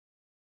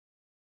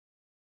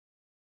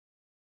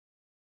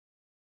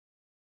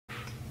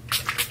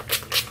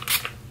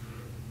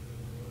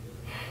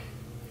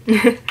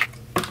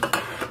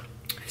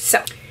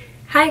So,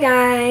 hi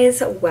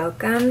guys,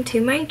 welcome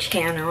to my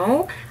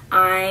channel.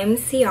 I'm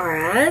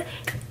Ciara,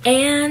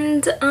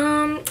 and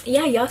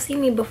yeah, y'all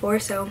seen me before,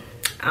 so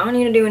I don't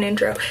need to do an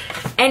intro.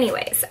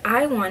 Anyways,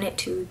 I wanted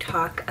to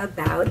talk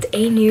about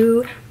a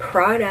new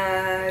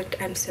product.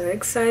 I'm so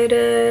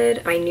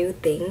excited. My new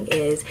thing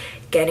is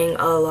getting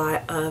a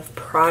lot of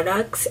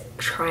products,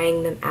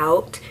 trying them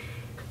out,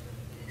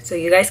 so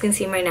you guys can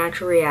see my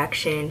natural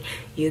reaction.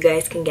 You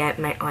guys can get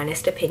my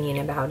honest opinion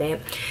about it.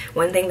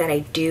 One thing that I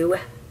do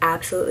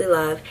absolutely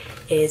love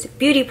is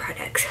beauty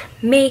products,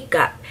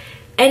 makeup,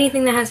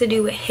 anything that has to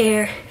do with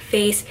hair,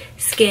 face,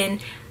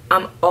 skin.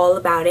 I'm all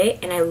about it,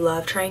 and I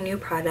love trying new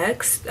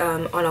products.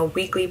 On a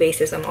weekly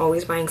basis, I'm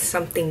always buying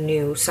something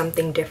new,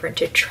 something different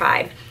to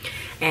try.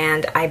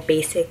 And I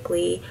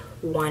basically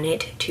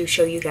wanted to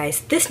show you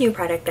guys this new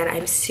product that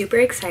I'm super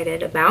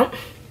excited about.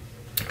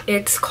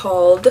 It's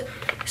called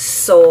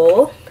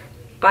Solbody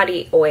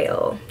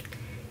Oil.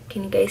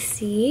 Can you guys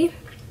see?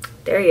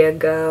 There you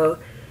go.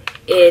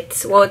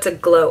 It's a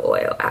glow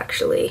oil,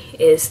 actually,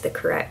 is the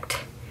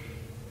correct.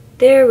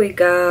 There we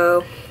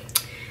go.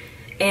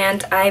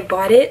 And I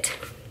bought it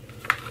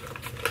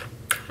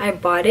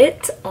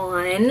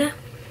on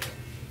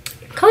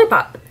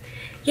Colourpop.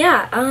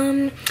 Yeah,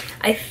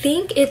 I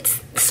think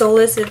Sol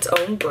is its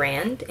own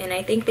brand, and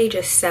I think they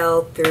just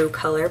sell through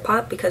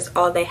Colourpop because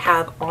all they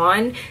have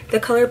on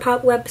the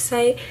Colourpop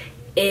website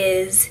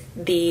is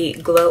the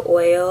glow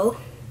oil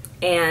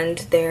and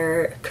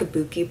their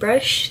kabuki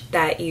brush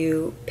that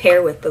you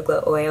pair with the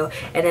glow oil,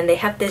 and then they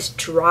have this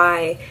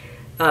dry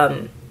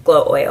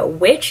glow oil,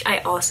 which I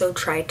also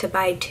tried to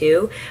buy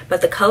too,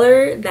 but the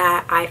color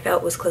that I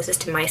felt was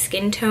closest to my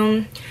skin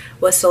tone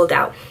was sold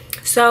out.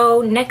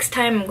 So next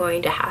time I'm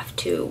going to have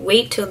to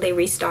wait till they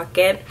restock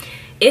it,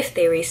 if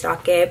they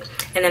restock it,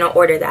 and then I'll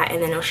order that,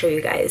 and then I'll show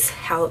you guys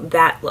how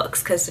that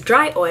looks, because the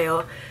dry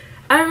oil,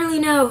 I don't really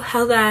know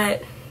how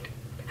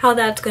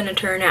that's gonna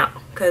turn out,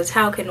 because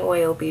how can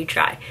oil be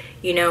dry,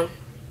 you know?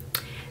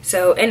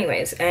 So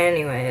anyways,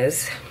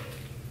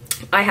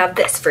 I have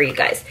this for you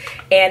guys,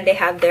 and they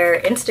have their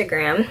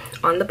Instagram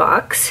on the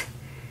box,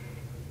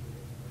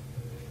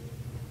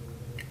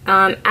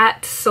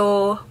 at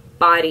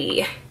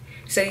Solbody.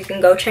 So you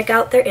can go check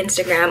out their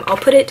Instagram. I'll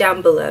put it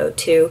down below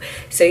too,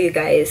 so you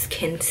guys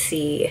can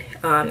see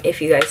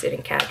if you guys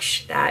didn't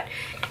catch that.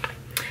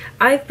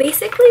 I've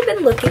basically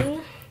been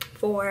looking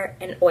for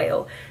an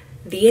oil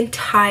the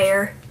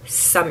entire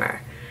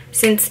summer,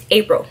 since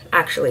April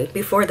actually,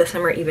 before the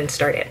summer even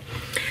started.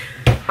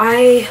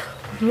 I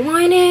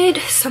wanted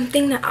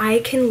something that I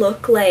can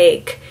look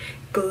like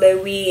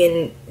glowy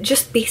and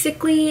just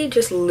basically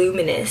just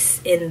luminous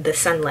in the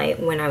sunlight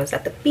when I was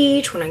at the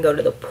beach, when I go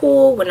to the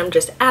pool, when I'm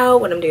just out,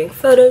 when I'm doing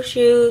photo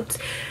shoots.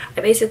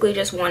 I basically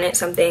just wanted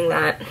something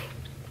that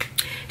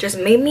just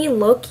made me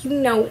look, you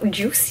know,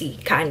 juicy,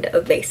 kind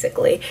of,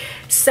 basically.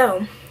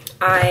 So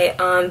I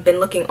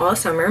been looking all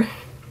summer,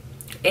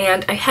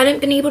 and I hadn't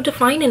been able to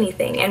find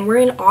anything, and we're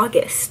in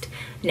August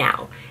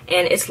now,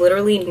 and it's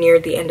literally near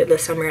the end of the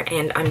summer,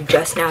 and I'm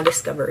just now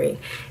discovering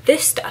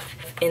this stuff.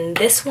 In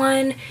this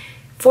one,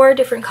 4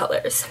 different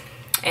colors,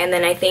 and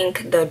then I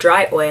think the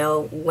dry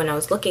oil, when I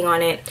was looking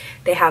on it,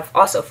 they have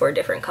also 4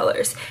 different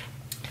colors.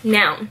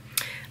 Now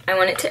I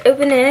wanted to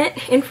open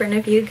it in front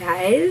of you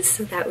guys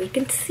so that we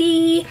can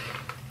see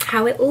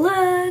how it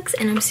looks,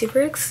 and I'm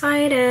super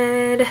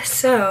excited.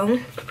 So,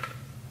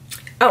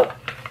 oh,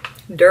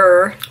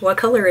 what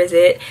color is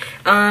it?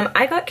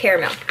 I got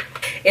caramel.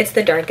 It's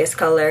the darkest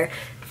color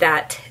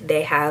that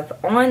they have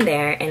on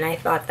there, and I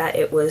thought that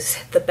it was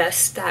the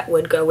best that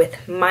would go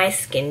with my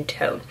skin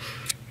tone.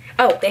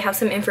 Oh, they have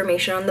some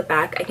information on the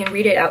back. I can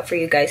read it out for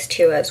you guys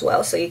too as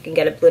well, so you can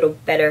get a little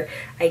better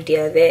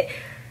idea of it.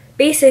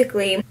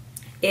 Basically,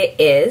 it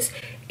is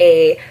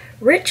a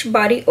rich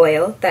body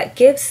oil that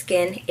gives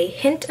skin a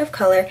hint of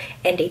color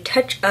and a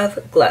touch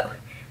of glow.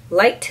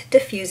 Light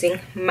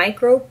diffusing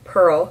micro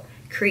pearl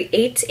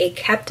creates a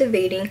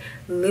captivating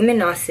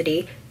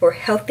luminosity for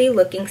healthy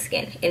looking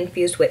skin,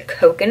 infused with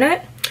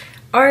coconut,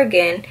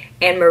 argan,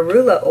 and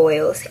marula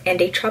oils,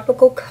 and a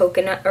tropical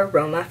coconut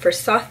aroma for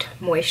soft,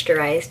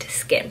 moisturized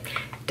skin.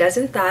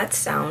 Doesn't that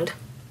sound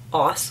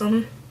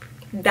awesome?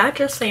 That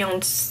just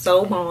sounds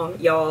so bomb,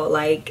 y'all.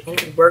 Like,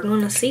 and we're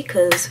gonna see,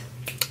 because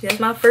this is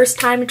my first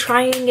time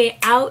trying it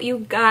out,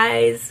 you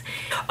guys.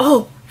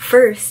 Oh,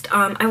 first,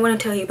 I want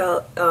to tell you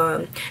about,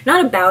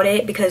 not about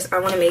it, because I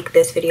want to make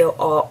this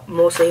video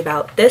mostly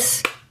about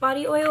this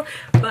body oil,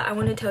 but I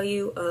want to tell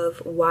you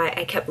of why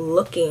I kept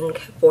looking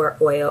for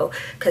oil,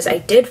 because I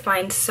did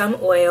find some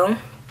oil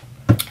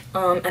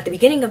at the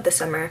beginning of the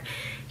summer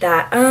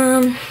that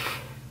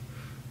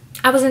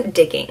I wasn't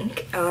digging.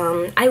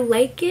 I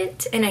like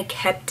it, and I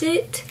kept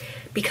it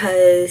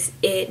because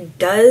it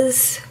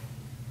does,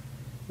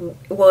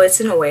 well, it's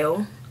an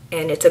oil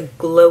and it's a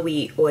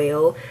glowy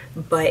oil,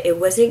 but it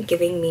wasn't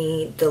giving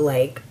me the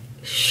like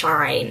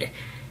shine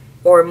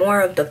or more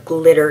of the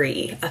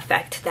glittery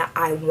effect that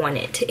I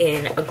wanted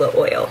in a glow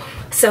oil.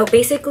 So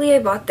basically I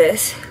bought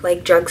this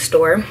like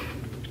drugstore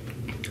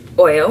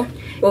oil.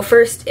 Well,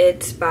 first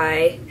it's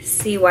by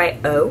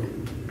CYO.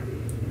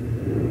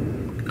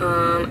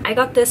 I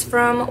got this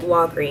from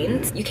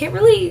Walgreens. You can't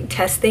really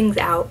test things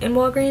out in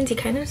Walgreens. You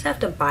kind of just have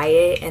to buy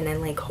it and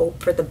then like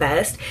hope for the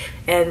best,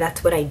 and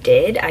that's what I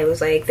did. I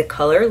was like, the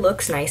color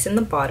looks nice in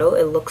the bottle.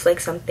 It looks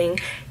like something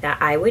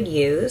that I would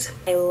use.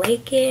 I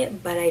like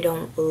it, but I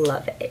don't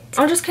love it.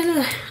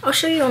 I'll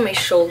show you on my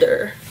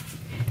shoulder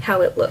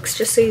how it looks,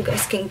 just so you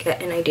guys can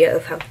get an idea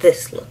of how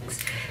this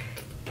looks.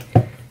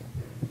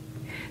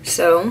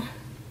 So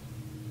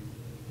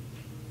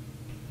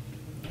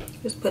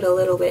just put a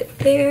little bit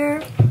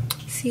there,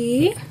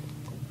 see?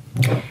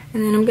 And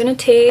then I'm gonna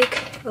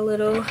take a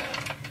little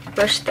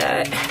brush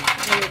that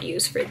I would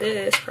use for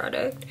this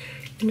product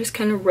and just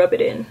kind of rub it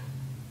in.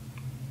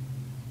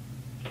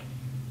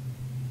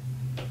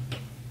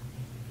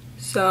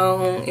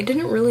 So it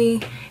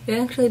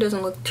actually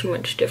doesn't look too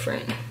much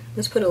different.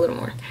 Let's put a little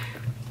more.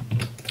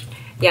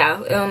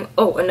 Yeah,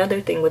 oh,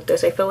 another thing with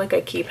this, I feel like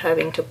I keep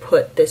having to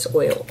put this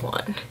oil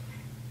on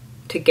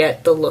to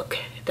get the look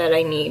that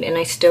I need, and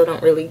I still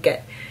don't really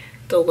get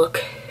the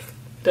look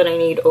that I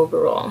need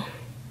overall.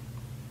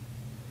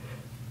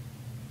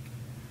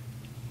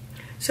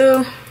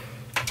 So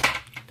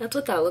that's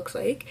what that looks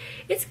like.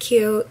 It's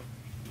cute.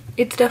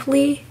 It's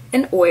definitely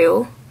an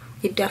oil.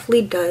 It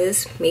definitely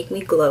does make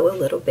me glow a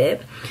little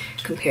bit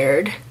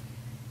compared.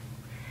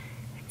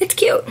 It's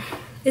cute.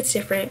 It's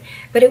different,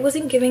 but it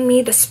wasn't giving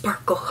me the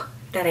sparkle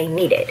that I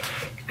needed.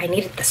 I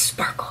needed the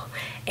sparkle,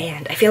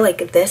 and I feel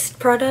like this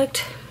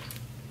product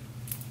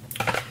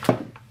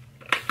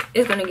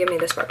is gonna give me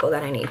the sparkle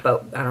that I need,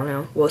 but I don't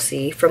know, we'll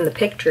see. From the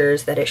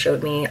pictures that it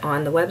showed me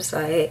on the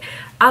website,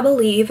 I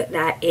believe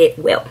that it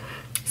will.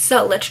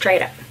 So let's try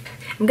it out.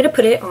 I'm gonna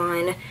put it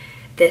on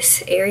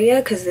this area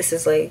because this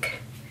is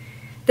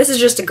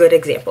just a good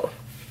example.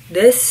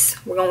 This,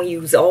 we're gonna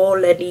use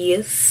all of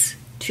these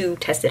to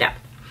test it out.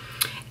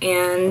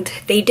 And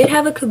they did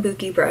have a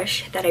kabuki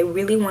brush that I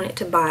really wanted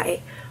to buy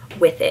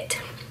with it,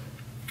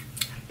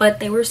 but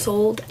they were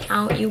sold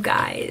out, you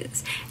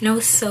guys, and I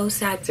was so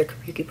sad. Their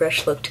kabuki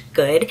brush looked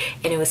good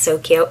and it was so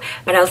cute,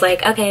 but I was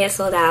like, okay, it's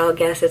sold out,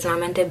 guess it's not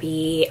meant to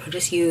be. I'll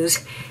just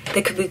use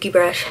the kabuki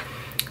brush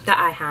that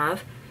I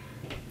have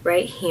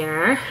right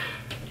here,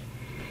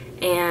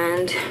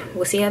 and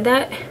we'll see how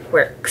that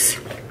works.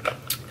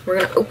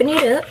 We're gonna open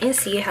it up and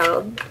see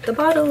how the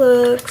bottle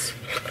looks.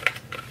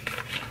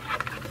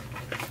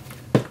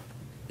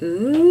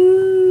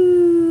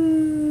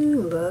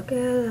 Ooh, look at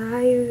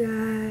that, you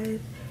guys.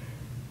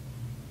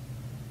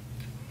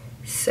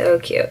 So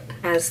cute.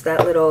 Has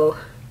that little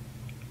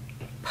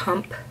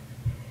pump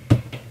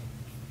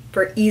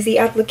for easy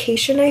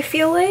application, I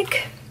feel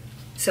like.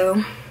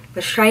 So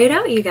let's try it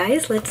out, you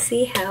guys. Let's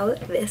see how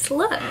this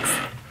looks.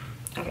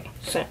 Okay,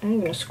 so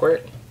I'm gonna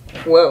squirt.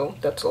 Whoa,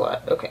 that's a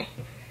lot. Okay.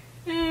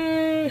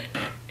 It's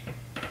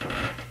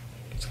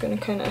gonna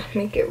kind of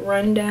make it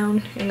run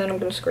down, and then I'm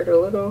gonna squirt a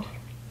little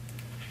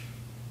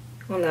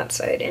on that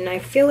side, and I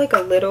feel like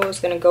a little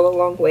is gonna go a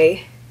long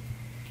way,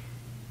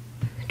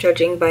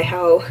 judging by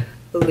how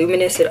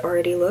luminous it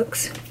already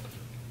looks.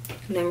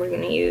 And then we're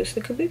gonna use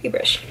the kabuki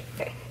brush.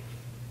 Okay.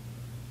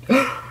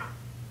 I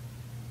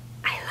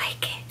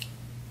like it.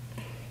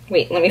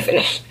 Wait, let me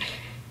finish.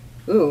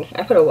 Ooh,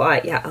 I put a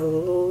lot. Yeah, a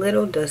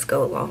little does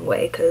go a long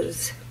way,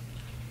 because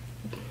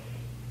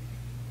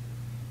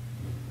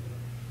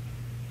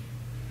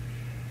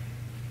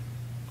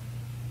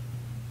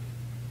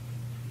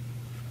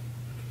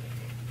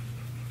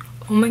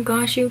oh my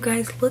gosh, you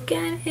guys, look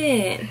at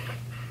it.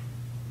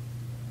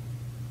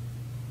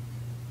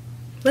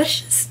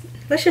 Let's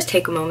just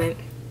take a moment.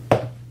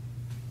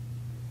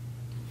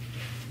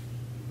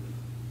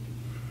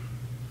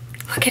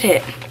 Look at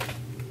it.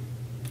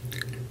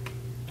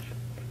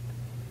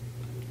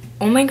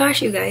 Oh my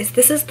gosh, you guys,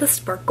 this is the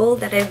sparkle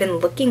that I've been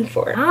looking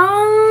for.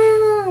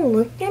 Oh,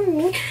 look at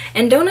me.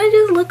 And don't I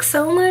just look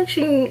so much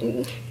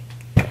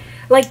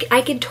like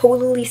I could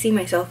totally see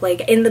myself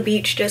like in the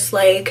beach, just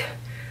like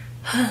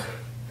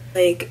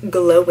like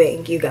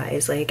glowing, you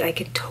guys. Like I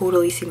could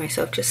totally see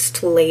myself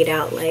just laid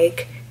out,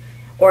 like,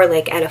 or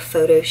like at a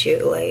photo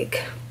shoot.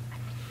 Like,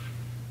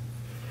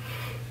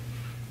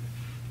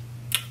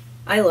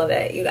 I love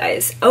it, you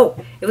guys. Oh,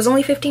 it was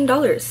only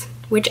 $15,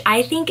 which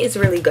I think is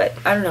really good.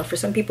 I don't know, for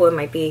some people it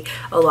might be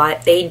a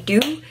lot. They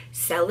do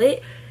sell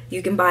it.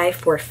 You can buy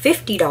for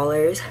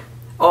 $50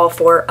 all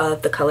 4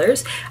 of the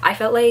colors. I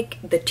felt like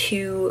the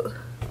 2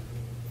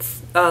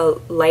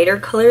 lighter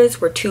colors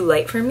were too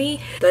light for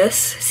me. This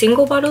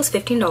single bottle is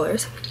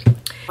 $15.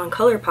 On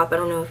Colourpop, I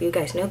don't know if you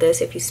guys know this,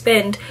 if you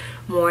spend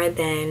more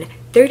than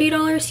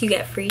 $30, you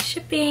get free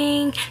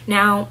shipping.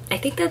 Now, I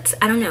think that's,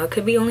 I don't know, it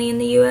could be only in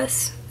the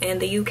US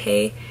and the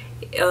UK.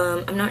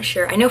 I'm not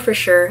sure. I know for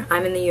sure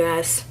I'm in the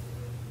US,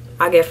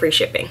 I get free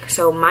shipping.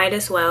 So might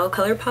as well.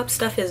 Colourpop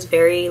stuff is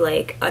very,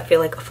 like, I feel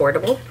like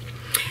affordable.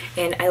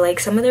 And I like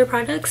some of their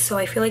products, so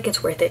I feel like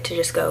it's worth it to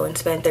just go and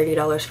spend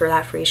 $30 for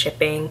that free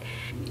shipping.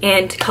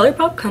 And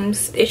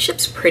Colourpop it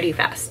ships pretty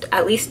fast,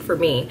 at least for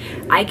me.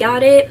 I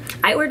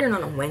ordered it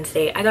on a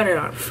Wednesday. I got it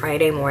on a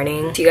Friday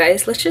morning. So you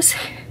guys, let's just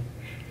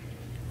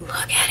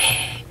Look at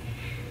it.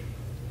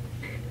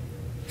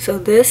 So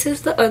this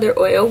is the other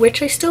oil,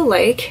 which I still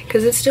like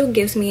because it still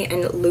gives me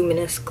a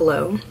luminous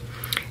glow.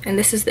 And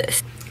this is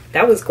this.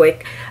 That was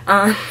quick.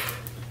 I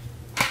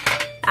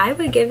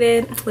would give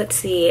it, let's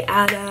see,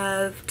 out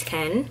of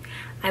 10,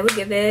 I would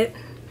give it,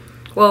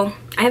 well,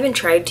 I haven't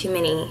tried too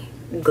many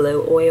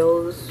glow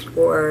oils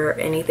or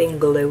anything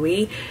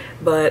glowy,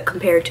 but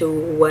compared to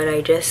what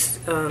I just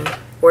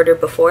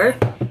ordered before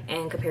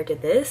and compared to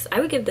this,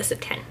 I would give this a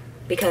 10.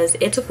 Because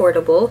it's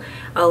affordable.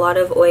 A lot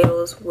of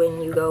oils,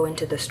 when you go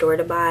into the store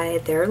to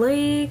buy, they're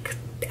like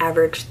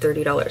average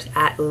 $30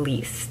 at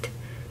least.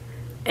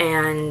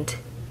 And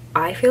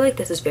I feel like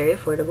this is very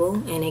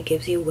affordable and it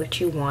gives you what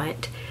you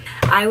want.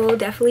 I will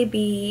definitely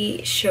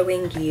be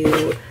showing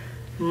you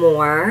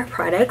more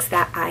products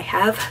that I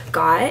have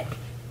got.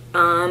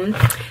 I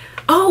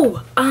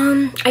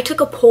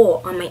took a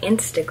poll on my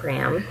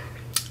Instagram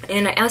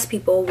and I asked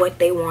people what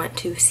they want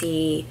to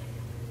see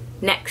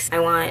next. I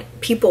want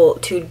people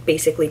to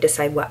basically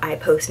decide what I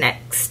post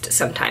next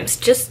sometimes,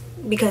 just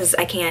because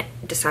I can't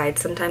decide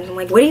sometimes. I'm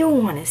like, what do you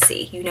want to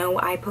see? You know,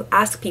 I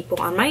ask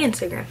people on my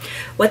Instagram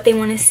what they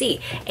want to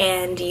see,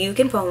 and you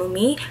can follow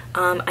me.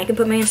 I can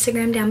put my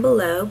Instagram down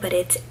below, but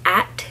it's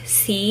at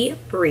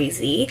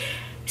c.breezzy,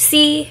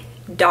 c.breezzy.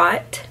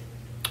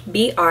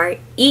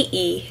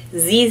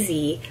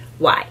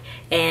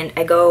 And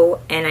I go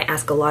and I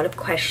ask a lot of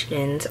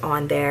questions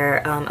on there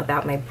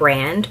about my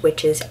brand,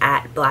 which is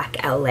at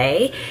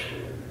blaque.la,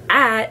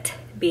 at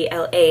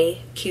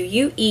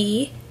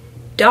blaque.la.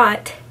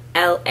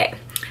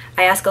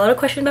 I ask a lot of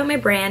questions about my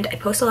brand. I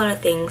post a lot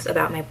of things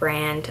about my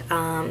brand.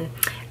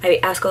 I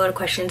ask a lot of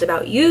questions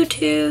about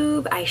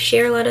YouTube. I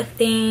share a lot of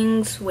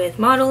things with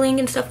modeling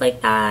and stuff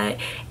like that,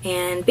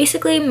 and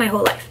basically my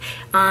whole life.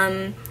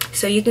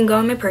 So you can go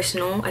on my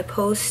personal. I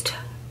post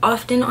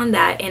often on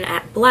that, and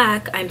at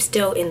Blaque, I'm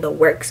still in the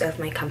works of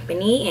my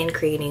company and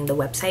creating the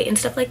website and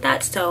stuff like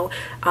that. So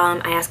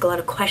I ask a lot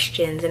of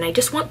questions, and I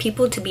just want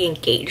people to be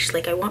engaged.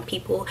 Like, I want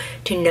people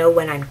to know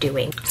what I'm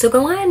doing. So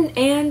go on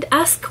and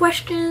ask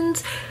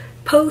questions,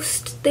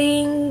 post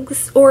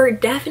things, or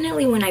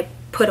definitely when I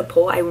put a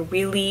poll, I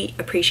really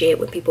appreciate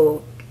when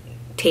people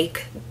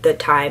take the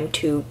time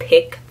to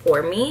pick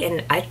for me,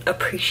 and I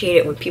appreciate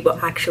it when people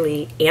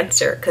actually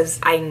answer,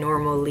 because I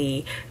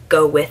normally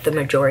go with the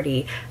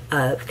majority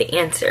of the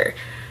answer.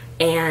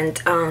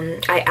 And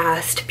I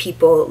asked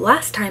people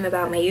last time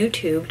about my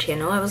YouTube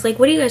channel. I was like,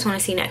 what do you guys want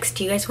to see next?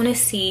 Do you guys want to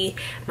see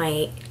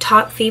my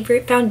top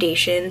favorite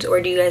foundations, or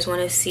do you guys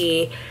want to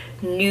see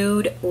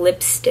nude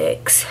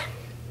lipsticks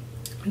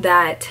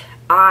that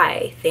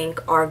I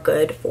think are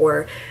good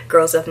for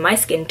girls of my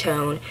skin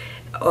tone,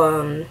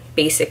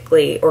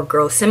 basically, or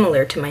girls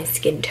similar to my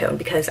skin tone,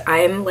 because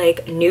I'm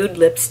like nude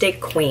lipstick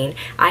queen.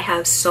 I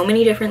have so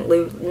many different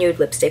nude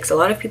lipsticks. A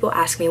lot of people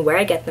ask me where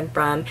I get them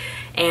from,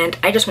 and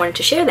I just wanted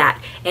to share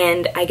that.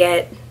 And I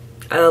get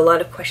a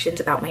lot of questions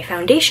about my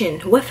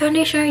foundation. What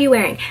foundation are you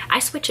wearing? I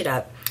switch it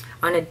up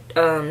on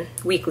a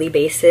weekly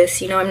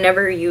basis. You know, I'm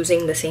never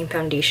using the same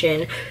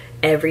foundation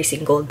every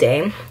single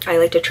day. I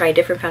like to try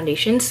different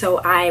foundations, so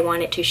I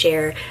wanted to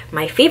share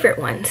my favorite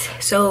ones.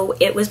 So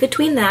it was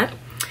between that.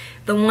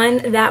 The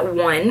one that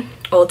won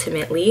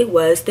ultimately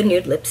was the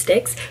nude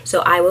lipsticks,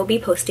 so I will be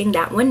posting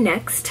that one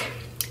next.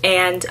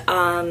 And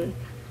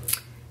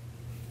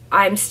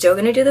I'm still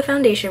gonna do the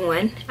foundation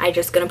one. I'm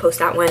just gonna post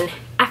that one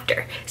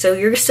after. So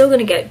you're still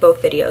gonna get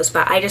both videos,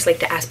 but I just like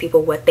to ask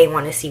people what they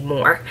want to see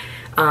more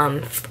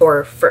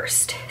or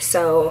first.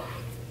 So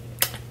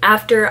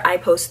after I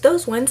post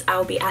those ones,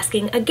 I'll be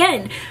asking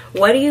again,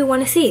 what do you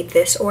want to see,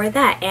 this or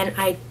that? And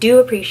I do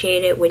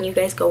appreciate it when you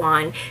guys go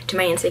on to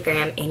my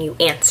Instagram and you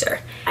answer.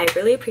 I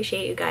really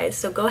appreciate you guys,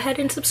 so go ahead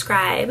and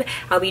subscribe.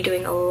 I'll be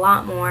doing a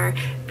lot more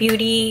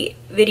beauty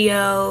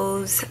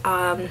videos,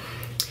 and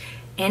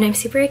I'm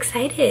super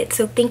excited.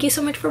 So thank you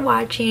so much for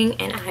watching,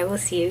 and I will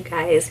see you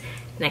guys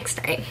next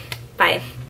time. Bye.